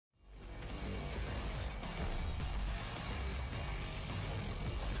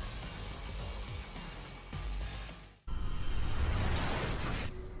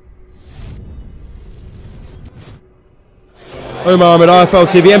Omar Ahmed, RAFAEL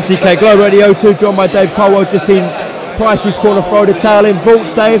TV, MTK Global Radio 2, joined by Dave Colwell. Just seen Price's corner throw the towel in.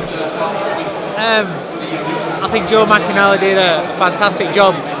 Thoughts, Dave? I think Joe McInally did a fantastic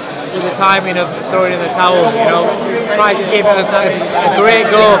job with the timing of throwing in the towel. You know, Price gave it a great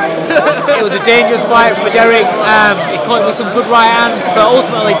go. It was a dangerous fight for Derek. He caught it with some good right hands, but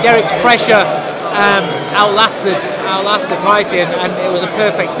ultimately Derek's pressure outlasted Pricey, and it was a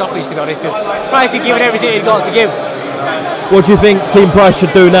perfect stoppage, to be honest, because Pricey given everything he'd got to give. What do you think Team Price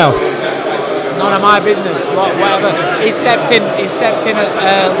should do now? None of my business. Whatever. He stepped in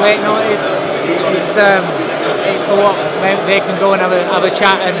at late notice. It's for what they can go and have a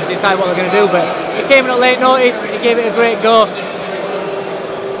chat and decide what they're going to do. But he came in at late notice. He gave it a great go.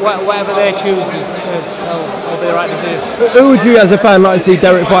 Whatever they choose will be the right decision. Who would you, as a fan, like to see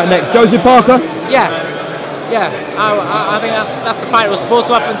Derek fight next? Joseph Parker? Yeah. I think that's the fight that was supposed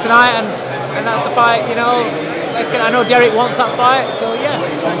to happen tonight, and that's the fight. You know, I know Derek wants that fight, so yeah.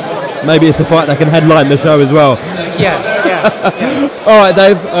 Maybe it's a fight that can headline the show as well. Yeah. All right,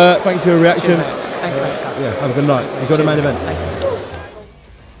 Dave. Thanks for your reaction. Thanks, mate. Yeah, have a good night. Enjoy the main event.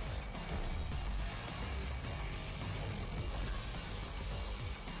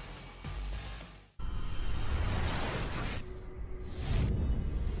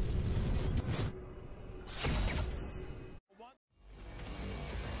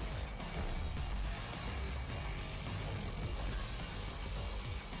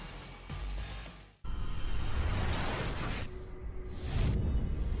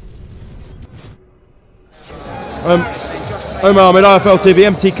 Omar Ahmed, RAFAEL TV,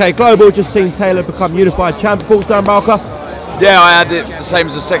 MTK Global. Just seen Taylor become unified champ. Thoughts, Darren Barker? Yeah, I had it the same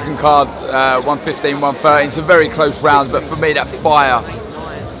as the second card, 115, 113. It's a very close round, but for me, that fire,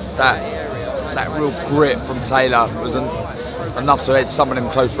 that real grit from Taylor was enough to edge some of them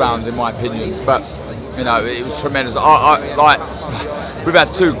close rounds, in my opinion. But you know, it was tremendous. Like, we've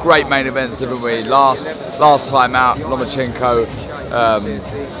had two great main events, haven't we? Last time out, Lomachenko.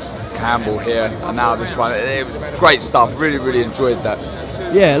 Campbell here, and now this one. It was great stuff. Really enjoyed that.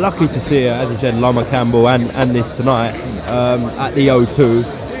 Yeah, lucky to see, as you said, Loma Campbell and this tonight at the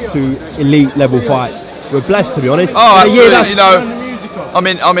O2, two elite level fights. We're blessed, to be honest. Oh, absolutely. You know,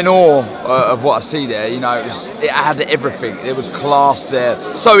 I'm in awe of what I see there. You know, it had everything. It was class there,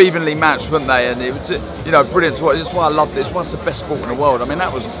 so evenly matched, weren't they? And it was, you know, brilliant to watch. That's why I loved it. It's one of the best sport in the world. I mean,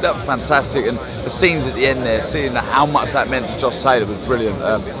 that was fantastic, and the scenes at the end there, seeing how much that meant to Josh Taylor was brilliant.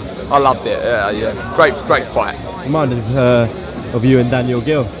 I loved it. Yeah, great fight. Reminded of you and Daniel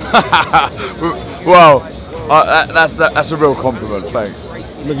Gill. Well, that's a real compliment. Thanks.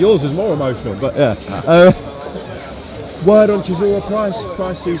 Look, yours is more emotional, but yeah. Word on CHISORA'S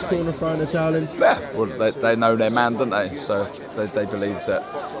Price who's corner throwing the towel in. Yeah, well, they know their man, don't they? So if they believe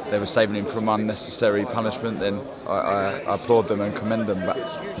that they were saving him from unnecessary punishment, then I applaud them and commend them. But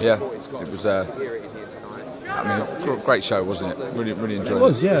yeah, it was. I mean, great show, wasn't it? Really enjoyed it. It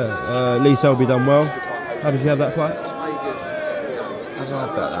was, yeah. Lee Selby done well. How did you have that fight? How did I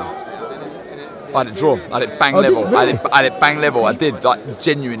have that now? I had it draw. I had it bang level. Really? I had it bang level. I did, like,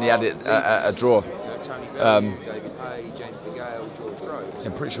 genuinely had it a draw. I'm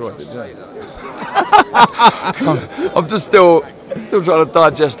pretty sure I did, yeah. I'm just still trying to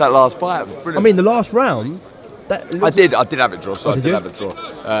digest that last fight. It was brilliant. I mean, the last round. I did have it draw. So I did you? have it draw.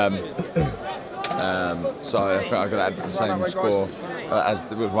 So I think I could add the same score as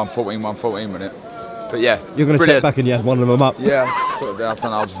it was 114, wasn't it? But yeah, you're going to check back and you had one of them up. Yeah,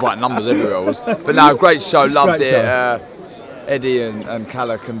 I was writing numbers everywhere. But no, great show, loved it. Eddie and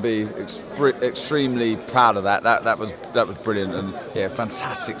Calla can be extremely proud of that. That was brilliant, and yeah,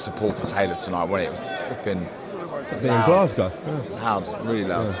 fantastic support for Taylor tonight, wasn't it? It was flipping in Glasgow. Loud, really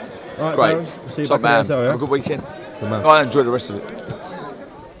loud. Yeah. Right, great. Darren, see you Top back man. in the Have a good weekend. Good man. I enjoy the rest of it.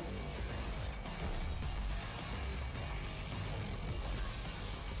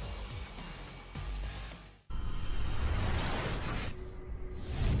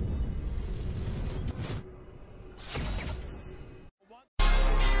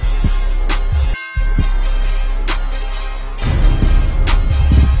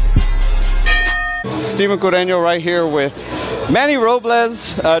 Steven Correño right here with Manny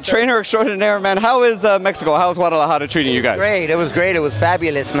Robles, trainer extraordinaire. Man, how is Mexico? How's Guadalajara treating you guys? Great. It was great. It was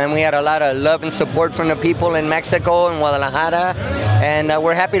fabulous, man. We had a lot of love and support from the people in Mexico and Guadalajara, and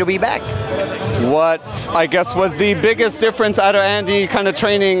we're happy to be back. What, I guess, was the biggest difference out of Andy kind of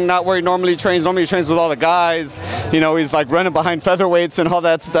training, not where he normally trains? Normally he trains with all the guys. You know, he's like running behind featherweights and all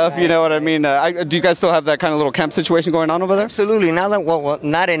that stuff. You know what I mean? Do you guys still have that kind of little camp situation going on over there? Absolutely. Now that, well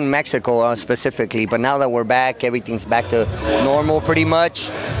not in Mexico specifically, but now that we're back, everything's back to normal pretty much.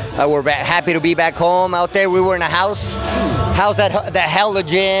 We're happy to be back home. Out there, we were in a house. how's that the hell of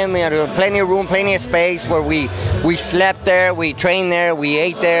gym? You know, plenty of room, plenty of space where we slept there, we trained there, we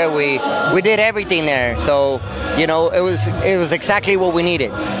ate there, we did everything there. So, you know, it was exactly what we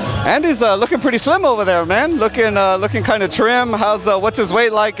needed. Andy's looking pretty slim over there, man. Looking kind of trim. What's his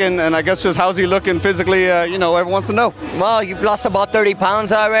weight like, and I guess just how's he looking physically? You know, everyone wants to know. Well, you've lost about 30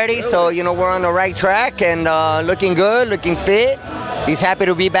 pounds already, so you know we're on the right track and looking good, looking fit. He's happy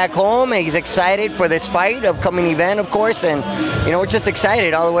to be back home, and he's excited for this fight, upcoming event, of course, and you know we're just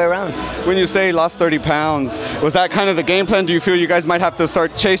excited all the way around. When you say lost 30 pounds, was that kind of the game plan? Do you feel you guys might have to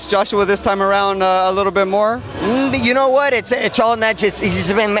start chase Joshua this time around a little bit more? You know what? It's all not just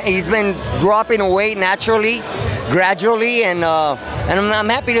he's been dropping weight naturally, gradually, and I'm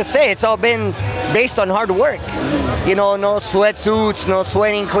happy to say it's all been based on hard work. You know, no sweatsuits, no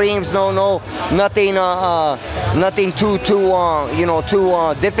sweating creams, nothing too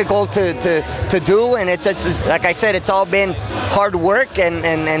difficult to do. And it's like I said, it's all been hard work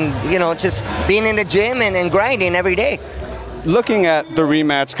and you know, just being in the gym and grinding every day. Looking at the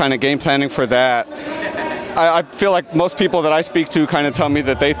rematch, kind of game planning for that, I feel like most people that I speak to kind of tell me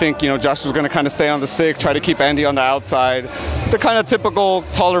that they think, you know, Joshua's going to kind of stay on the stick, try to keep Andy on the outside, the kind of typical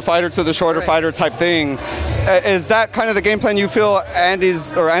taller fighter to the shorter fighter type thing. Is that kind of the game plan you feel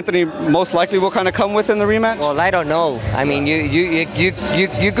Anthony most likely will kind of come with in the rematch? Well, I don't know. I mean,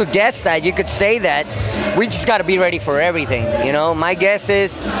 you could guess that, you could say that. We just got to be ready for everything. You know, my guess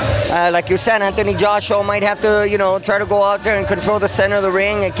is, like you said, Anthony Joshua might have to, you know, try to go out there and control the center of the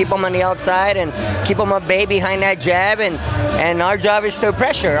ring and keep him on the outside and keep him at bay behind that jab. And our job is to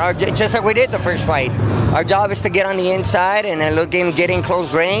pressure, just like we did the first fight. Our job is to get on the inside and get in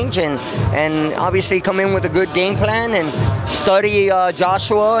close range and obviously come in with a good game plan and study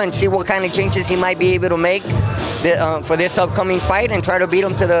Joshua and see what kind of changes he might be able to make for this upcoming fight and try to beat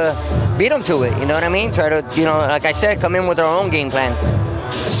him to it. You know what I mean? Try to, you know, like I said, come in with our own game plan.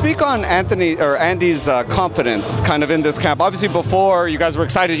 Speak on Andy's confidence kind of in this camp. Obviously before you guys were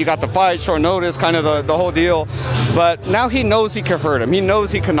excited, you got the fight, short notice, kind of the whole deal. But now he knows he can hurt him. He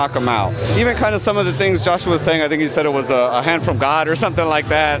knows he can knock him out. Even kind of some of the things Joshua was saying, I think he said it was a hand from God or something like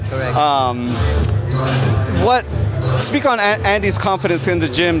that. Speak on Andy's confidence in the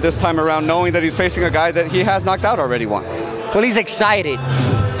gym this time around, knowing that he's facing a guy that he has knocked out already once. Well, he's excited.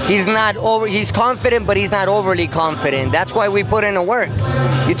 He's confident, but he's not overly confident. That's why we put in the work.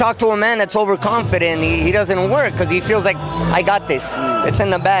 You talk to a man that's overconfident, he doesn't work because he feels like, I got this, it's in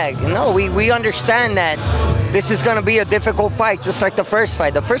the bag. No, we understand that this is going to be a difficult fight, just like the first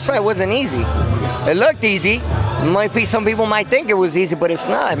fight. The first fight wasn't easy. It looked easy. Some people might think it was easy, but it's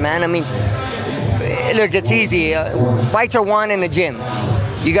not, man. I mean, look, it's easy. Fights are won in the gym.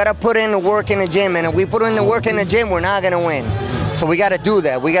 You got to put in the work in the gym, and if we put in the work in the gym, we're not going to win. So we got to do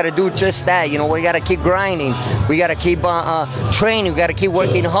that. We got to do just that. You know, we got to keep grinding. We got to keep training. We got to keep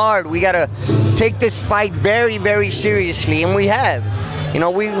working hard. We got to take this fight very, very seriously, and we have. You know,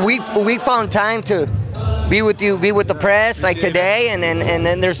 we found time to be with you, be with the press like today, and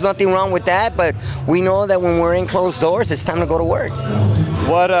then there's nothing wrong with that. But we know that when we're in closed doors, it's time to go to work.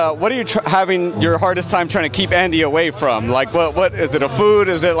 What are you having your hardest time trying to keep Andy away from? Like, what is it? A food?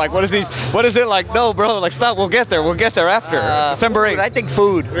 Is it like what is it like? No, bro, like stop. We'll get there after December 8th. I think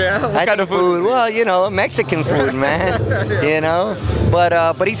food. Yeah, what kind of food? Well, you know, Mexican food, man. You know,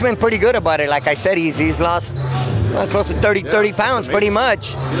 but he's been pretty good about it. Like I said, he's lost close to 30 pounds pretty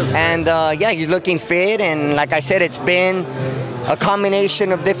much, and yeah, he's looking fit. And like I said, it's been a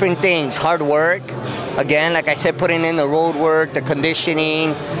combination of different things. Hard work. Again, like I said, putting in the road work, the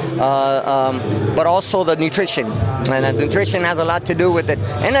conditioning, but also the nutrition. And the nutrition has a lot to do with it.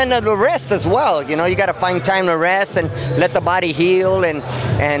 And then the rest as well. You know, you got to find time to rest and let the body heal. And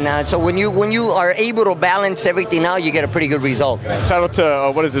so when you are able to balance everything out, you get a pretty good result. Shout out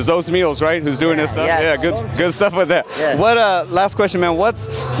to, what is it, Zo's Meals, right? Who's doing this stuff? Yeah, good stuff with that. Yeah. What, last question, man. What's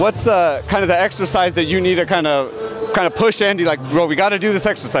kind of the exercise that you need to kind of push Andy, like, bro, we got to do this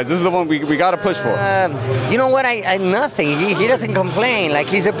exercise. This is the one we got to push for. You know what? Nothing. He doesn't complain. Like,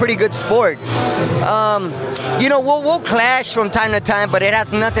 he's a pretty good sport. You know, we'll clash from time to time, but it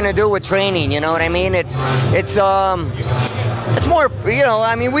has nothing to do with training. You know what I mean? It's more, you know,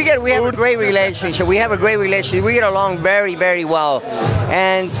 I mean, we have a great relationship. We have a great relationship. We get along very, very well.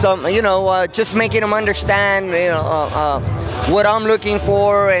 And some, you know, just making him understand, you know, what I'm looking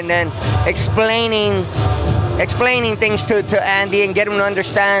for, and then explaining things to Andy and get him to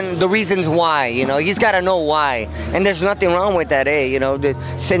understand the reasons why. You know, he's got to know why, and there's nothing wrong with that. You know,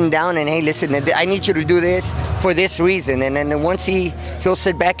 sitting down and, hey, listen, I need you to do this for this reason, and then once he'll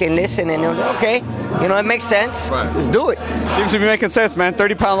sit back and listen, and he'll, okay, You know, it makes sense. Right. Let's do it. Seems to be making sense, man.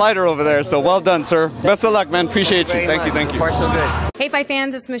 30-pound lighter over there, so well done, sir. Best of luck, man. Appreciate you. Thank you, thank you. Far so good. Hey Fight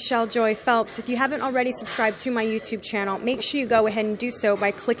fans, it's Michelle Joy Phelps. If you haven't already subscribed to my YouTube channel, make sure you go ahead and do so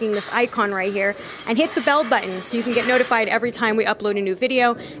by clicking this icon right here and hit the bell button so you can get notified every time we upload a new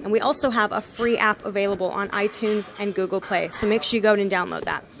video. And we also have a free app available on iTunes and Google Play, so make sure you go and download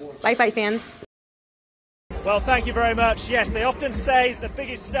that. Bye Fight fans. Well, thank you very much. Yes, they often say the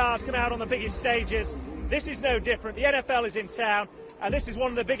biggest stars come out on the biggest stages. This is no different. The NFL is in town, and this is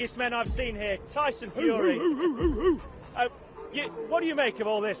one of the biggest men I've seen here, Tyson Fury. What do you make of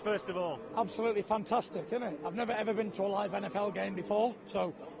all this, first of all? Absolutely fantastic, isn't it? I've never ever been to a live NFL game before,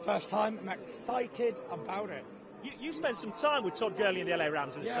 so first time, I'm excited about it. You spent some time with Todd Gurley and the LA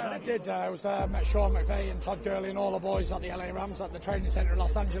Rams this summer. Yeah, I did. I was there, met Sean McVay and Todd Gurley and all the boys at the LA Rams at the training centre in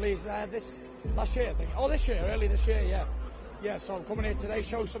Los Angeles last year, I think. Oh, this year, early this year, yeah. Yeah, so I'm coming here today,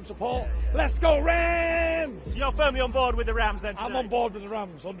 show some support. Let's go Rams! You're firmly on board with the Rams then today? I'm on board with the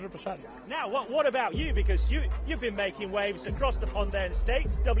Rams, 100%. Now, what about you? Because you've been making waves across the pond there in the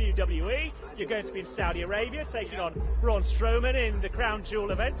States, WWE. You're going to be in Saudi Arabia, taking on Braun Strowman in the Crown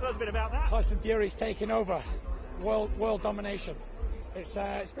Jewel event. Tell us a bit about that. Tyson Fury's taking over. World domination. It's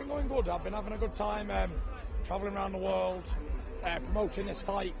been going good. I've been having a good time travelling around the world. Promoting this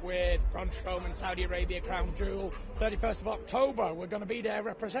fight with Braun Strowman, Saudi Arabia, Crown Jewel. 31st of October, we're going to be there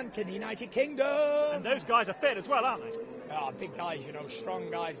representing the United Kingdom. And those guys are fit as well, aren't they? Big guys, you know, strong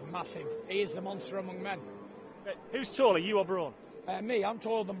guys, massive. He is the monster among men. Who's taller, you or Braun? Me, I'm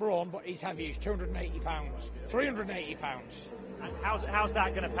taller than Braun, but he's heavy. He's 280 pounds, 380 pounds. And how's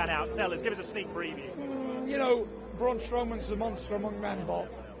that going to pan out? Tell us, give us a sneak preview. You know, Braun Strowman's the monster among men, but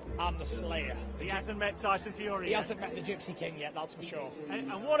I'm the Slayer. He hasn't met Tyson Fury. He hasn't met the Gypsy King yet, that's for sure.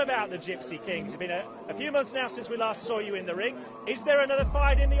 And what about the Gypsy King? It's been a few months now since we last saw you in the ring. Is there another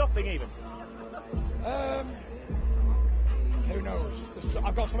fight in the offing even? Who knows?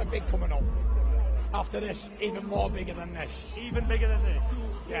 I've got something big coming up. After this, even more bigger than this. Even bigger than this?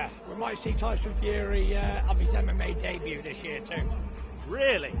 Yeah, we might see Tyson Fury have his MMA debut this year too.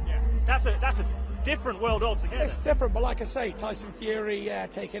 Really? Yeah. That's a different world altogether. It's different, but like I say, Tyson Fury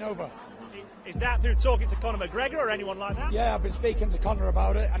taking over. Is that through talking to Conor McGregor or anyone like that? Yeah, I've been speaking to Conor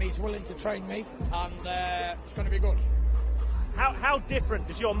about it, and he's willing to train me, and it's going to be good. How different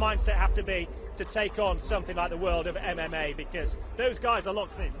does your mindset have to be to take on something like the world of MMA, because those guys are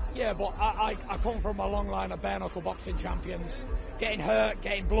locked in? Yeah, but I come from a long line of bare knuckle boxing champions, getting hurt,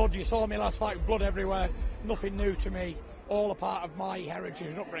 getting blood. You saw me last fight with blood everywhere. Nothing new to me. All a part of my heritage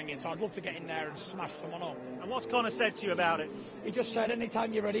and upbringing, so I'd love to get in there and smash someone up. And what's Conor said to you about it? He just said,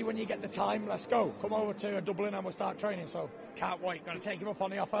 anytime you're ready, when you get the time, let's go. Come over to Dublin and we'll start training, so can't wait. Going to take him up on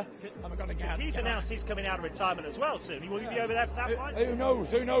the offer, and we're going to get He's announced he's coming out of retirement as well soon. Will you be over there for that fight? Who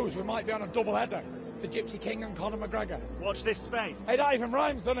knows? Who knows? We might be on a double header. The Gypsy King and Conor McGregor. Watch this space. Hey, that even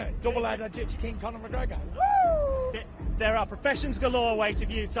rhymes, doesn't it? Double header, Gypsy King, Conor McGregor. Woo! There are professions galore waiting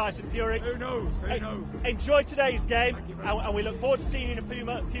for you, Tyson Fury. Who knows? Who knows? Enjoy today's game, and we look forward to seeing you in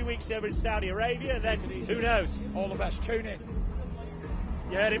a few weeks over in Saudi Arabia. Then who knows? All the best. Tune in.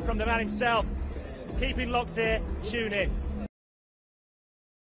 You heard it from the man himself. Keeping locked here. Tune in.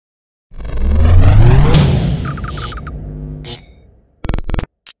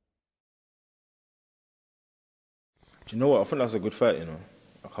 Do you know what? I think that's a good fight, you know.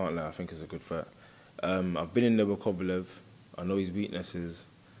 I can't lie, I think it's a good fight. I've been in there with Kovalev. I know his weaknesses.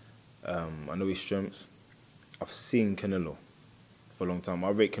 I know his strengths. I've seen Canelo for a long time. I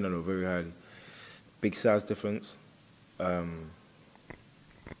rate Canelo very highly. Big size difference. I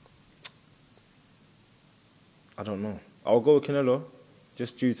don't know. I'll go with Canelo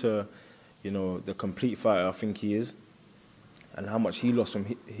just due to, you know, the complete fighter I think he is, and how much he lost from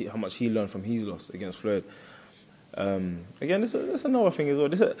how much he learned from his loss against Floyd. Again, that's another thing as well.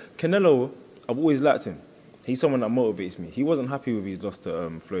 Canelo, I've always liked him. He's someone that motivates me. He wasn't happy with his loss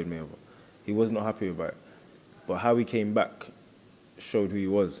to Floyd Mayweather. He was not happy with it. But how he came back showed who he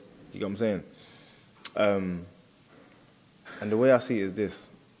was. You get what I'm saying? And the way I see it is this.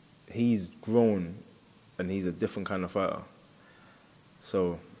 He's grown and he's a different kind of fighter.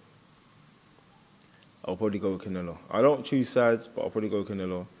 So I'll probably go with Canelo. I don't choose sides, but I'll probably go with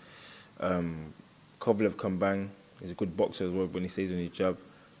Canelo. Kovalev can bang. He's a good boxer as well when he stays on his jab.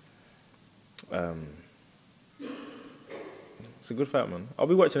 It's a good fight, man. I'll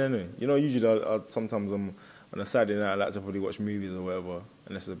be watching anyway. You know, usually sometimes on a Saturday night I like to probably watch movies or whatever,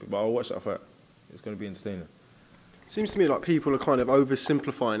 but I'll watch that fight. It's going to be entertaining. Seems to me like people are kind of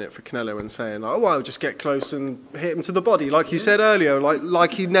oversimplifying it for Canelo and saying, like, oh, well, just get close and hit him to the body, like you said earlier,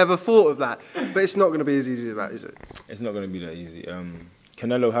 like he never thought of that. But it's not going to be as easy as that, is it? It's not going to be that easy.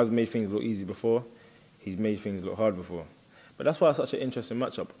 Canelo has made things look easy before. he's made things look hard before. But that's why it's such an interesting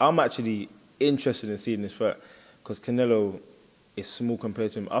matchup. I'm actually interested in seeing this fight because Canelo is small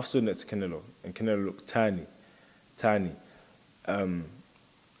compared to him. I've stood next to Canelo, and Canelo looked tiny, tiny.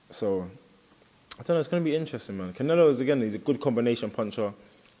 So, I don't know, it's going to be interesting, man. Canelo is, again, he's a good combination puncher.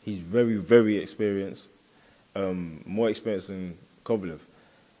 He's very, very experienced, more experienced than Kovalev.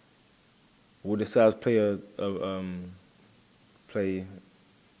 Will the size play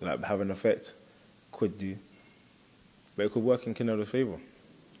have an effect? Could do. But it could work in Canelo's favour.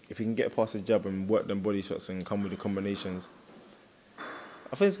 If he can get past the jab and work them body shots and come with the combinations,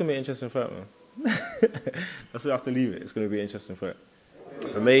 I think it's going to be an interesting fight, man. That's where I have to leave it. It's going to be an interesting fight.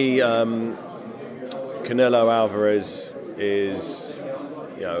 For me, Canelo Alvarez is,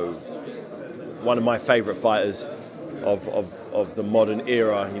 you know, one of my favourite fighters of the modern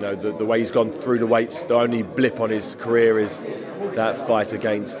era. You know, the way he's gone through the weights. The only blip on his career is that fight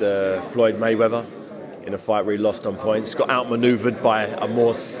against Floyd Mayweather in a fight where he lost on points. Got outmanoeuvred by a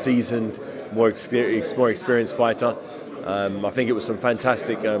more seasoned, more experienced fighter. I think it was some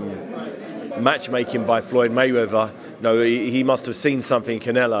fantastic matchmaking by Floyd Mayweather. You know, he must have seen something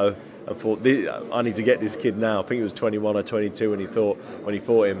in Canelo and thought, I need to get this kid now. I think he was 21 or 22 when he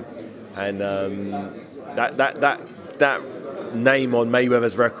fought him, and that name on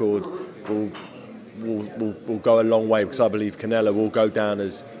Mayweather's record will go a long way, because I believe Canelo will go down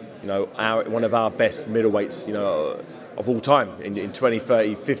as, you know, one of our best middleweights, you know, of all time. In 20,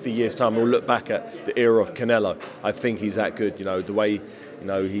 30, 50 years' time, we'll look back at the era of Canelo. I think he's that good, you know, the way, you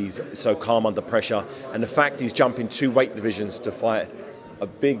know, he's so calm under pressure, and the fact he's jumping 2 weight divisions to fight a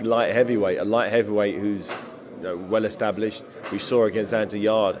big light heavyweight, who's, you know, well established. We saw against Anthony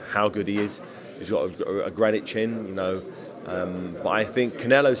Yarde how good he is. He's got a granite chin, you know. But I think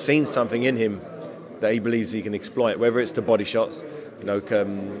Canelo's seen something in him that he believes he can exploit, whether it's the body shots. You know,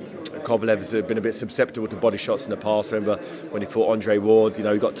 Kovalev's been a bit susceptible to body shots in the past. Remember when he fought Andre Ward, you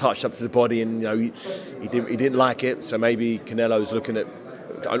know, he got touched up to the body, and, you know, he didn't like it. So maybe Canelo's looking at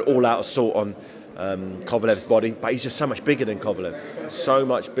an all-out assault on Kovalev's body, but he's just so much bigger than Kovalev. So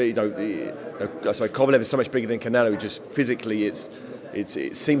much big. Kovalev is so much bigger than Canelo. Just physically, it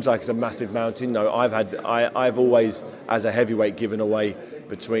seems like it's a massive mountain. You know, I've always, as a heavyweight, given away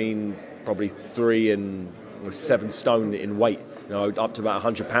between probably 3 and 7 stone in weight. You know, up to about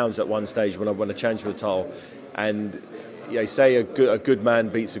 100 pounds at one stage when I challenged for the title. And, you know, say a good man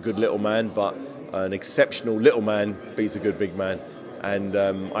beats a good little man, but an exceptional little man beats a good big man. And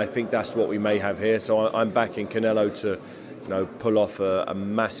I think that's what we may have here. So I'm backing Canelo to, you know, pull off a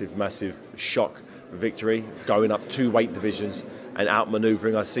massive, massive shock victory, going up 2 weight divisions and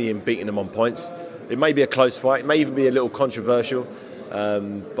outmanoeuvring. I see him beating them on points. It may be a close fight. It may even be a little controversial.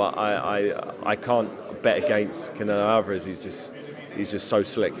 But I can't bet against Canelo Alvarez. He's just so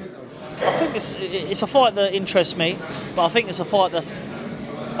slick. I think it's a fight that interests me, but I think it's a fight that's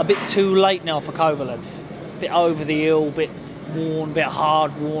a bit too late now for Kovalev. A bit over the hill, a bit worn, a bit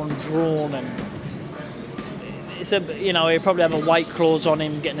hard, worn, drawn, and it's you know, he'll probably have a weight clause on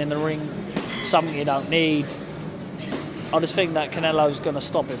him getting in the ring, something you don't need. I just think that Canelo's going to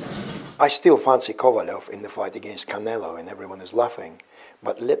stop him. I still fancy Kovalev in the fight against Canelo, and everyone is laughing.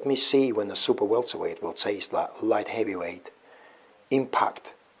 But let me see when the super welterweight will taste that light heavyweight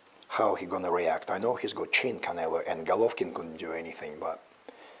impact, how he's going to react. I know he's got chin, Canelo, and Golovkin couldn't do anything, but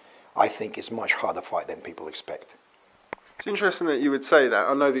I think it's much harder fight than people expect. It's interesting that you would say that.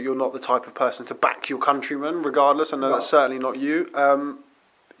 I know that you're not the type of person to back your countrymen, regardless. I know that's certainly not you.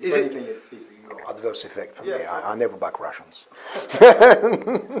 Is it anything adverse effect for me? I never back Russians.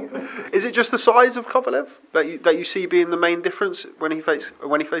 Is it just the size of Kovalev that you see being the main difference when he faces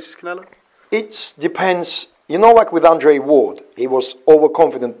Canelo? It depends. You know, like with Andre Ward, he was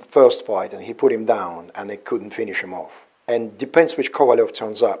overconfident first fight and he put him down and they couldn't finish him off. And depends which Kovalev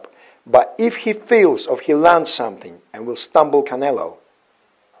turns up. But if he feels or he lands something and will stumble Canelo,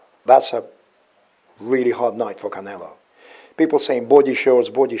 that's a really hard night for Canelo. People saying body shots.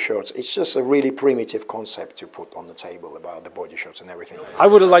 It's just a really primitive concept to put on the table about the body shots and everything. I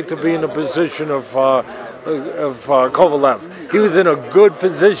would have liked to be in the position of Kovalev. He was in a good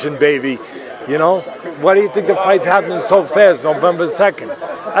position, baby. You know, why do you think the fight's happening so fast, November 2nd?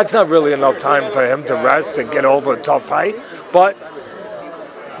 That's not really enough time for him to rest and get over a tough fight. But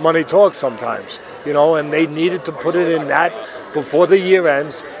money talks sometimes, you know, and they needed to put it in that before the year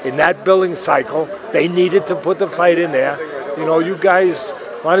ends, in that billing cycle. They needed to put the fight in there. You know, you guys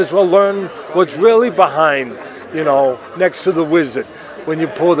might as well learn what's really behind, you know, next to the wizard when you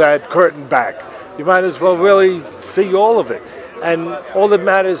pull that curtain back. You might as well really see all of it. And all that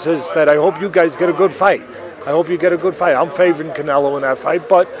matters is that I hope you guys get a good fight. I hope you get a good fight. I'm favoring Canelo in that fight,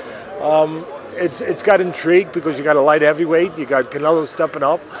 but it's got intrigue because you got a light heavyweight, you got Canelo stepping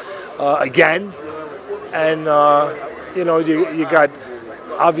up again, and you know, you got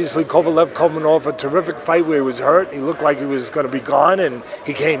obviously Kovalev coming off a terrific fight where he was hurt. He looked like he was going to be gone, and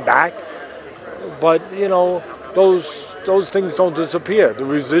he came back. But you know, those things don't disappear. The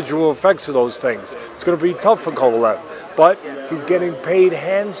residual effects of those things. It's going to be tough for Kovalev, but he's getting paid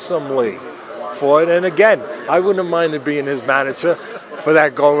handsomely for it. And again, I wouldn't have minded being his manager for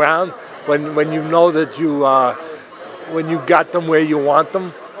that go round. When you know that when you got them where you want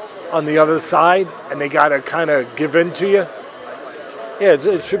them on the other side, and they got to kind of give in to you. Yeah,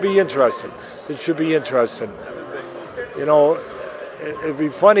 it should be interesting. It should be interesting. You know, it'd be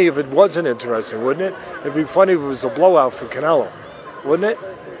funny if it wasn't interesting, wouldn't it? It'd be funny if it was a blowout for Canelo, wouldn't it?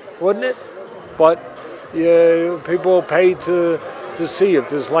 Wouldn't it? But yeah, people pay to see if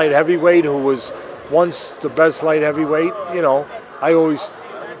this light heavyweight, who was once the best light heavyweight, you know, I always,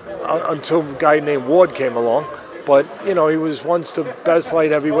 until a guy named Ward came along, but you know, he was once the best light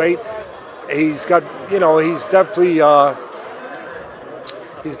heavyweight. He's got, you know, he's definitely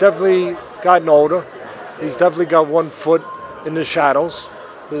gotten older. He's definitely got one foot in the shadows.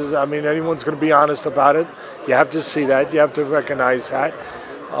 I mean, anyone's going to be honest about it. You have to see that. You have to recognize that.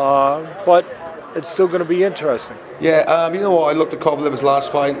 But it's still going to be interesting. Yeah, you know what? I looked at Kovalev's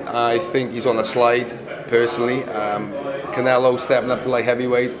last fight. I think he's on a slide, personally. Canelo stepping up to light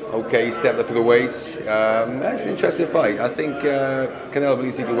heavyweight. Okay, he stepped up to the weights. That's an interesting fight. I think Canelo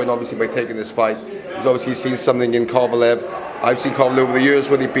believes he can win, obviously, by taking this fight. He's obviously seen something in Kovalev. I've seen Kovalev over the years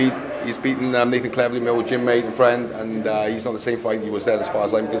when he's beaten Nathan Cleverly, my old gym mate and friend, and he's not the same fight he was then as far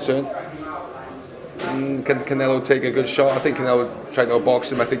as I'm concerned. Can Canelo take a good shot? I think Canelo tried to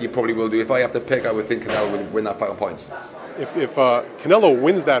outbox him. I think he probably will do. If I have to pick, I would think Canelo would win that fight on points. If Canelo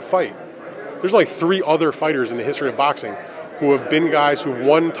wins that fight, there's like 3 other fighters in the history of boxing who have been guys who've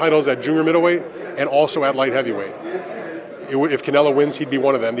won titles at junior middleweight and also at light heavyweight. If Canelo wins, he'd be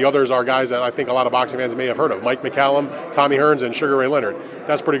one of them. The others are guys that I think a lot of boxing fans may have heard of. Mike McCallum, Tommy Hearns, and Sugar Ray Leonard.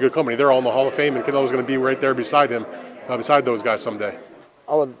 That's pretty good company. They're all in the Hall of Fame, and Canelo's going to be right there beside him, beside those guys someday.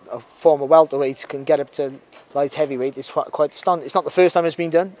 A former welterweight can get up to light heavyweight. It's quite astounding. It's not the first time it's been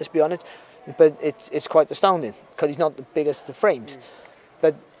done, let's be honest, but it's quite astounding because he's not the biggest of frames.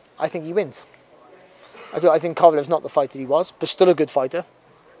 But I think he wins. I think Kovalev's not the fighter he was, but still a good fighter.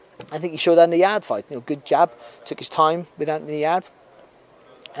 I think he showed that in the Yard fight. You know, good jab, took his time with Anthony Yard,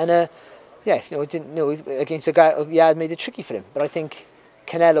 and yeah, you know, it didn't. You know, against a guy, Yard made it tricky for him. But I think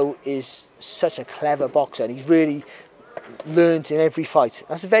Canelo is such a clever boxer, and he's really learned in every fight.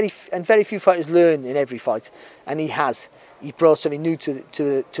 That's very few fighters learn in every fight, and he has. He brought something new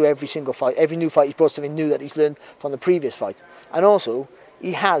to every single fight. Every new fight, he's brought something new that he's learned from the previous fight, and also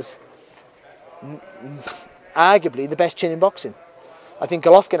he has arguably the best chin in boxing. I think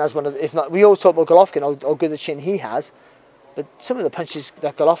Golovkin has one of the, if not, we always talk about Golovkin, how good a chin he has, but some of the punches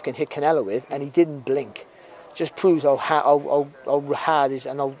that Golovkin hit Canelo with, and he didn't blink, just proves how hard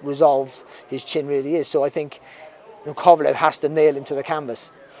and how resolved his chin really is. So I think, you know, Kovalev has to nail him to the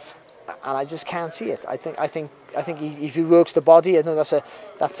canvas, and I just can't see it. I think if he works the body, I know that's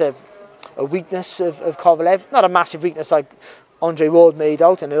a weakness of Kovalev, not a massive weakness like Andre Ward made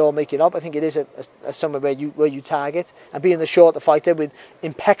out, and they all make it up. I think it is a somewhere where you target, and being the shorter fighter with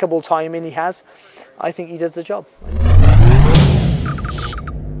impeccable timing he has, I think he does the job.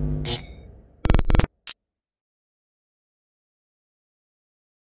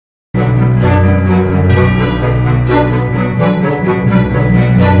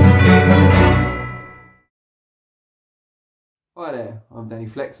 Hi there, I'm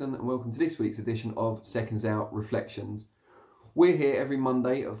ReFLEXions, and welcome to this week's edition of Seconds Out Reflections. We're here every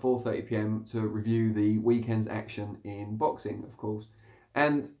Monday at 4:30 PM to review the weekend's action in boxing, of course.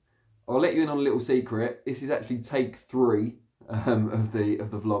 And I'll let you in on a little secret. This is actually take 3 of the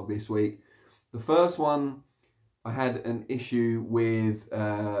vlog this week. The first one, I had an issue with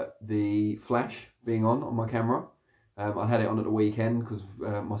the flash being on my camera. I had it on at the weekend because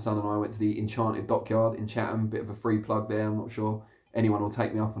my son and I went to the Enchanted Dockyard in Chatham. Bit of a free plug there. I'm not sure anyone will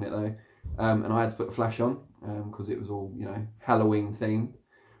take me up on it though. And I had to put the flash on because it was all, you know, Halloween themed.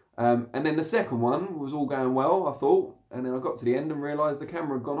 And then the second one was all going well, I thought. And then I got to the end and realised the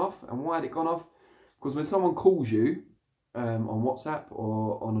camera had gone off. And why had it gone off? Because when someone calls you on WhatsApp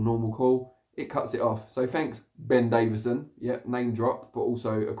or on a normal call, it cuts it off. So thanks, Ben Davison. Yep, name drop, but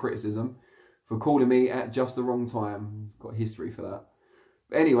also a criticism, for calling me at just the wrong time. Got history for that.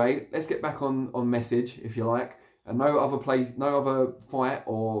 But anyway, let's get back on message, if you like. And no other fight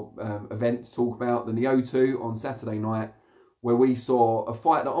or event to talk about than the O2 on Saturday night, where we saw a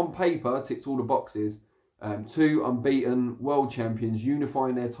fight that on paper ticked all the boxes. 2 unbeaten world champions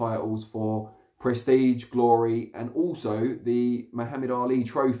unifying their titles for prestige, glory, and also the Muhammad Ali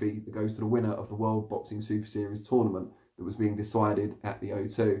trophy that goes to the winner of the World Boxing Super Series tournament that was being decided at the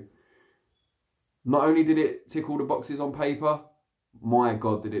O2. Not only did it tick all the boxes on paper, my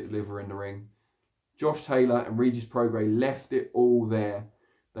God, did it deliver in the ring. Josh Taylor and Regis Prograis left it all there.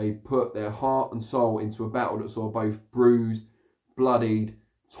 They put their heart and soul into a battle that saw both bruised, bloodied,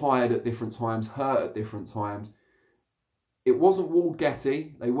 tired at different times, hurt at different times. It wasn't Walled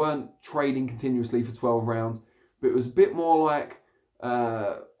Getty. They weren't trading continuously for 12 rounds, but it was a bit more like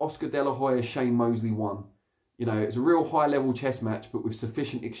Oscar De La Hoya, Shane Mosley 1. You know, it's a real high-level chess match, but with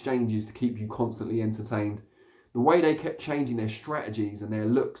sufficient exchanges to keep you constantly entertained. The way they kept changing their strategies and their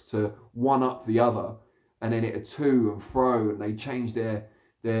looks to one-up the other, and then it a to and fro, and they changed their,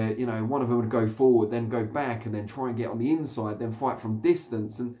 you know, one of them would go forward, then go back, and then try and get on the inside, then fight from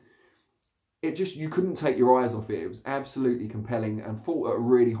distance, and it just, you couldn't take your eyes off it. It was absolutely compelling and fought at a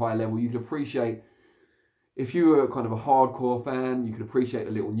really high level. You could appreciate, if you were kind of a hardcore fan, you could appreciate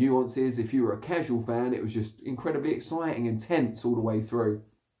the little nuances. If you were a casual fan, it was just incredibly exciting and tense all the way through.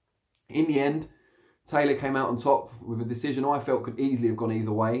 In the end, Taylor came out on top with a decision I felt could easily have gone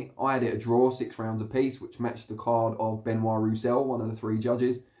either way. I had it a draw, 6 rounds apiece, which matched the card of Benoit Roussel, one of the 3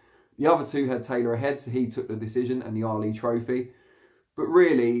 judges. The other 2 had Taylor ahead, so he took the decision and the Ali trophy. But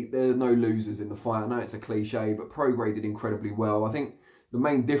really, there are no losers in the fight. I know it's a cliche, but Prograis did incredibly well. I think the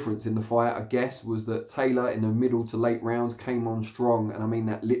main difference in the fight, I guess, was that Taylor in the middle to late rounds came on strong, and I mean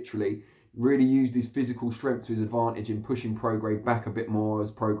that literally. Really used his physical strength to his advantage in pushing Prograis back a bit more as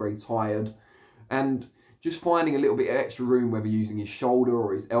Prograis tired. And just finding a little bit of extra room, whether using his shoulder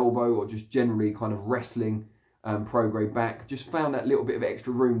or his elbow or just generally kind of wrestling Prograis back, just found that little bit of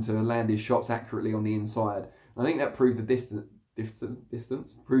extra room to land his shots accurately on the inside. I think that proved the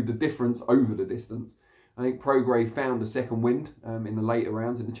proved the difference over the distance. I think Prograis found a second wind in the later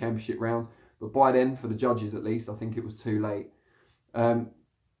rounds, in the championship rounds, but by then, for the judges at least, I think it was too late.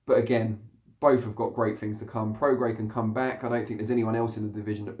 But again, both have got great things to come. Prograis can come back. I don't think there's anyone else in the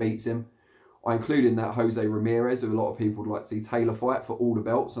division that beats him. I include in that Jose Ramirez, who a lot of people would like to see Taylor fight for all the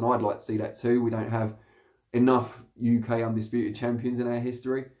belts, and I'd like to see that too. We don't have enough UK undisputed champions in our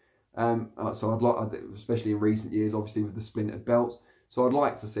history. So I'd like, especially in recent years, obviously with the splintered belts. So I'd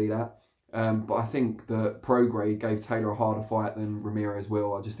like to see that. But I think that Prograis gave Taylor a harder fight than Ramirez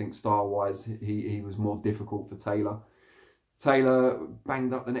will. I just think style-wise, he was more difficult for Taylor. Taylor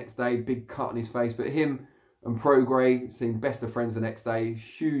banged up the next day, big cut on his face, but him and Prograis seemed best of friends the next day.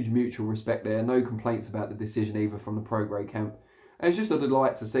 Huge mutual respect there. No complaints about the decision either from the Prograis camp. And it's just a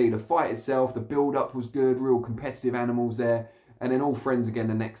delight to see. The fight itself, the build-up was good, real competitive animals there. And then all friends again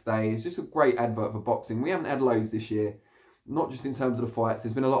the next day. It's just a great advert for boxing. We haven't had loads this year. Not just in terms of the fights.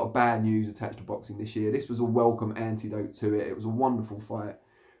 There's been a lot of bad news attached to boxing this year. This was a welcome antidote to it. It was a wonderful fight.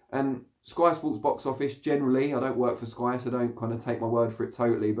 And Sky Sports box office, generally, I don't work for Sky, so don't kind of take my word for it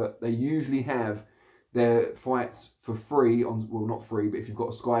totally, but they usually have their fights for free, on, well, not free, but if you've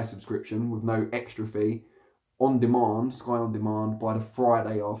got a Sky subscription with no extra fee, on demand, Sky on demand, by the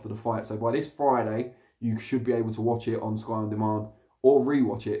Friday after the fight. So by this Friday, you should be able to watch it on Sky on demand, or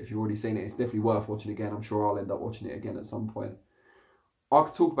re-watch it if you've already seen it. It's definitely worth watching again. I'm sure I'll end up watching it again at some point. I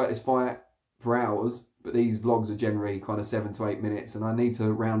could talk about this fight for hours, but these vlogs are generally kind of 7 to 8 minutes, and I need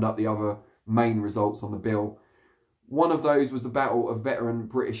to round up the other main results on the bill. One of those was the battle of veteran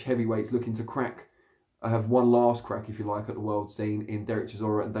British heavyweights looking to crack, have one last crack, if you like, at the world scene in Derek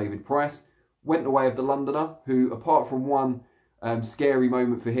Chisora and David Price. Went the way of the Londoner, who, apart from one scary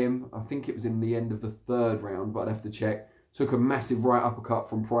moment for him, I think it was in the end of the 3rd round, but I'd have to check, took a massive right uppercut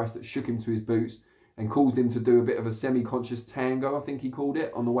from Price that shook him to his boots and caused him to do a bit of a semi-conscious tango, I think he called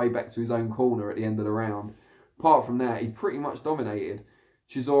it, on the way back to his own corner at the end of the round. Apart from that, he pretty much dominated.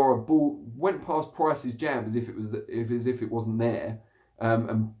 Chisora went past Price's jab as if it wasn't there,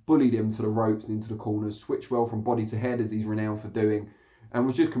 and bullied him to the ropes and into the corners, switched well from body to head as he's renowned for doing, and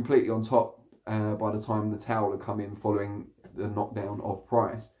was just completely on top by the time the towel had come in following the knockdown of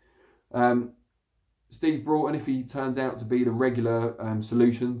Price. Steve Broughton, if he turns out to be the regular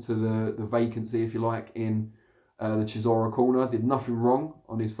solution to the vacancy, if you like, in the Chisora corner, did nothing wrong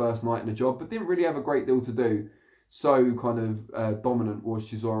on his first night in the job, but didn't really have a great deal to do. So kind of dominant was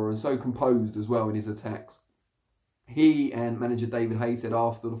Chisora, and so composed as well in his attacks. He and manager David HAYE said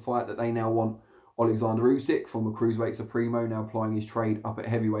after the fight that they now want Alexander Usyk, former cruiserweight supremo, now plying his trade up at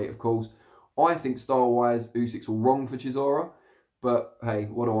heavyweight, of course. I think style-wise, Usyk's all wrong for Chisora. But hey,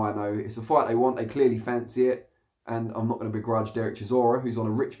 what do I know? It's a fight they want. They clearly fancy it. And I'm not going to begrudge Derek Chisora, who's on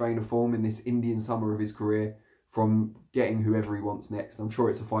a rich vein of form in this Indian summer of his career, from getting whoever he wants next. I'm sure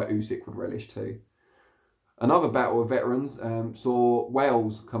it's a fight Usyk would relish too. Another battle of veterans saw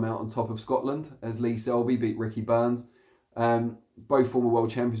Wales come out on top of Scotland as Lee Selby beat Ricky Burns. Both former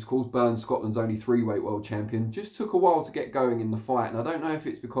world champions, of course. Burns, Scotland's only 3-weight world champion. Just took a while to get going in the fight, and I don't know if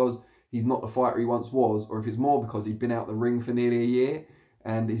it's because he's not the fighter he once was, or if it's more because he'd been out the ring for nearly a year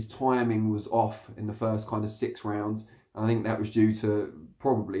and his timing was off in the first kind of 6 rounds. I think that was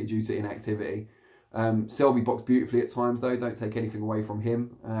probably due to inactivity. Selby boxed beautifully at times though, don't take anything away from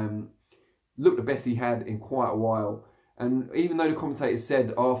him. Looked the best he had in quite a while. And even though the commentators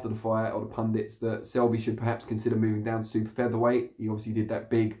said after the fight, or the pundits, that Selby should perhaps consider moving down to super featherweight, he obviously did that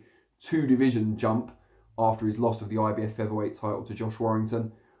big 2-division jump after his loss of the IBF featherweight title to Josh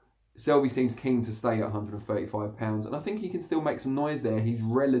Warrington. Selby seems keen to stay at 135 pounds, and I think he can still make some noise there. He's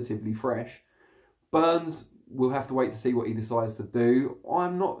relatively fresh. Burns, we'll have to wait to see what he decides to do.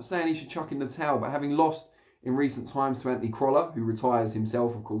 I'm not saying he should chuck in the towel, but having lost in recent times to Anthony Crolla, who retires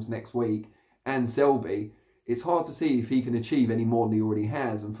himself, of course, next week, and Selby, it's hard to see if he can achieve any more than he already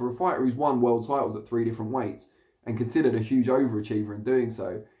has. And for a fighter who's won world titles at 3 different weights and considered a huge overachiever in doing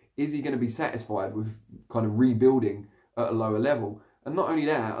so, is he going to be satisfied with kind of rebuilding at a lower level? And not only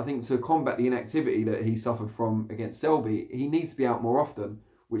that, I think to combat the inactivity that he suffered from against Selby, he needs to be out more often,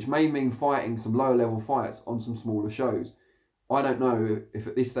 which may mean fighting some lower level fights on some smaller shows. I don't know if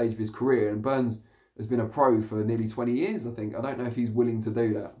at this stage of his career, and Burns has been a pro for nearly 20 years, I think, I don't know if he's willing to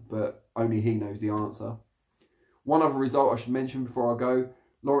do that, but only he knows the answer. One other result I should mention before I go,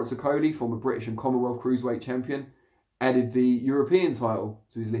 Lawrence Okolie, former British and Commonwealth Cruiserweight champion, added the European title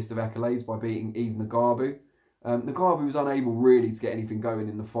to his list of accolades by beating Yves Nagabu. Nagabu was unable really to get anything going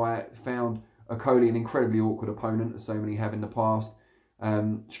in the fight, found Okolie an incredibly awkward opponent, as so many have in the past,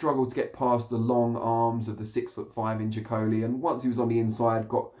 struggled to get past the long arms of the 6'5" Okolie, and once he was on the inside,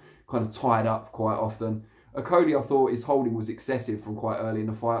 got kind of tied up quite often. Okolie, I thought his holding was excessive from quite early in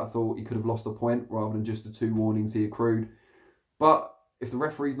the fight. I thought he could have lost a point rather than just the 2 warnings he accrued. But if the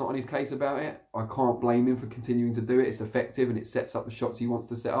referee's not on his case about it, I can't blame him for continuing to do it. It's effective and it sets up the shots he wants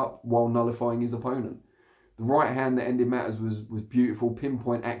to set up while nullifying his opponent. The right hand that ended matters was beautiful,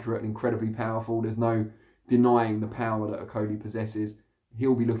 pinpoint accurate and incredibly powerful. There's no denying the power that Okolie possesses.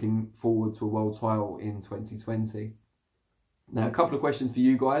 He'll be looking forward to a world title in 2020. Now, a couple of questions for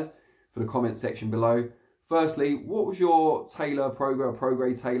you guys for the comment section below. Firstly, what was your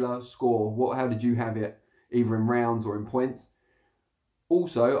Prograis Taylor score? How did you have it, either in rounds or in points?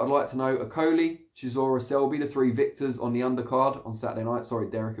 Also, I'd like to know Okolie, Chisora, Selby, the 3 victors on the undercard on Saturday night. Sorry,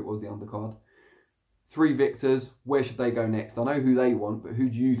 Derek, it was the undercard. 3 victors, where should they go next? I know who they want, but who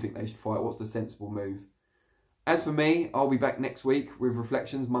do you think they should fight? What's the sensible move? As for me, I'll be back next week with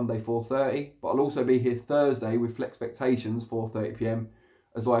Reflections, Monday 4:30, but I'll also be here Thursday with FLEXpectations, 4:30 PM,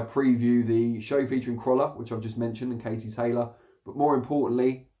 as I preview the show featuring Crolla, which I've just mentioned, and Katie Taylor, but more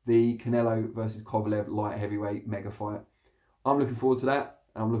importantly, the Canelo versus Kovalev light heavyweight mega fight. I'm looking forward to that,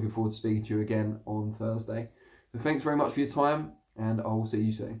 and I'm looking forward to speaking to you again on Thursday. So thanks very much for your time, and I will see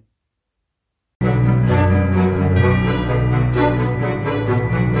you soon.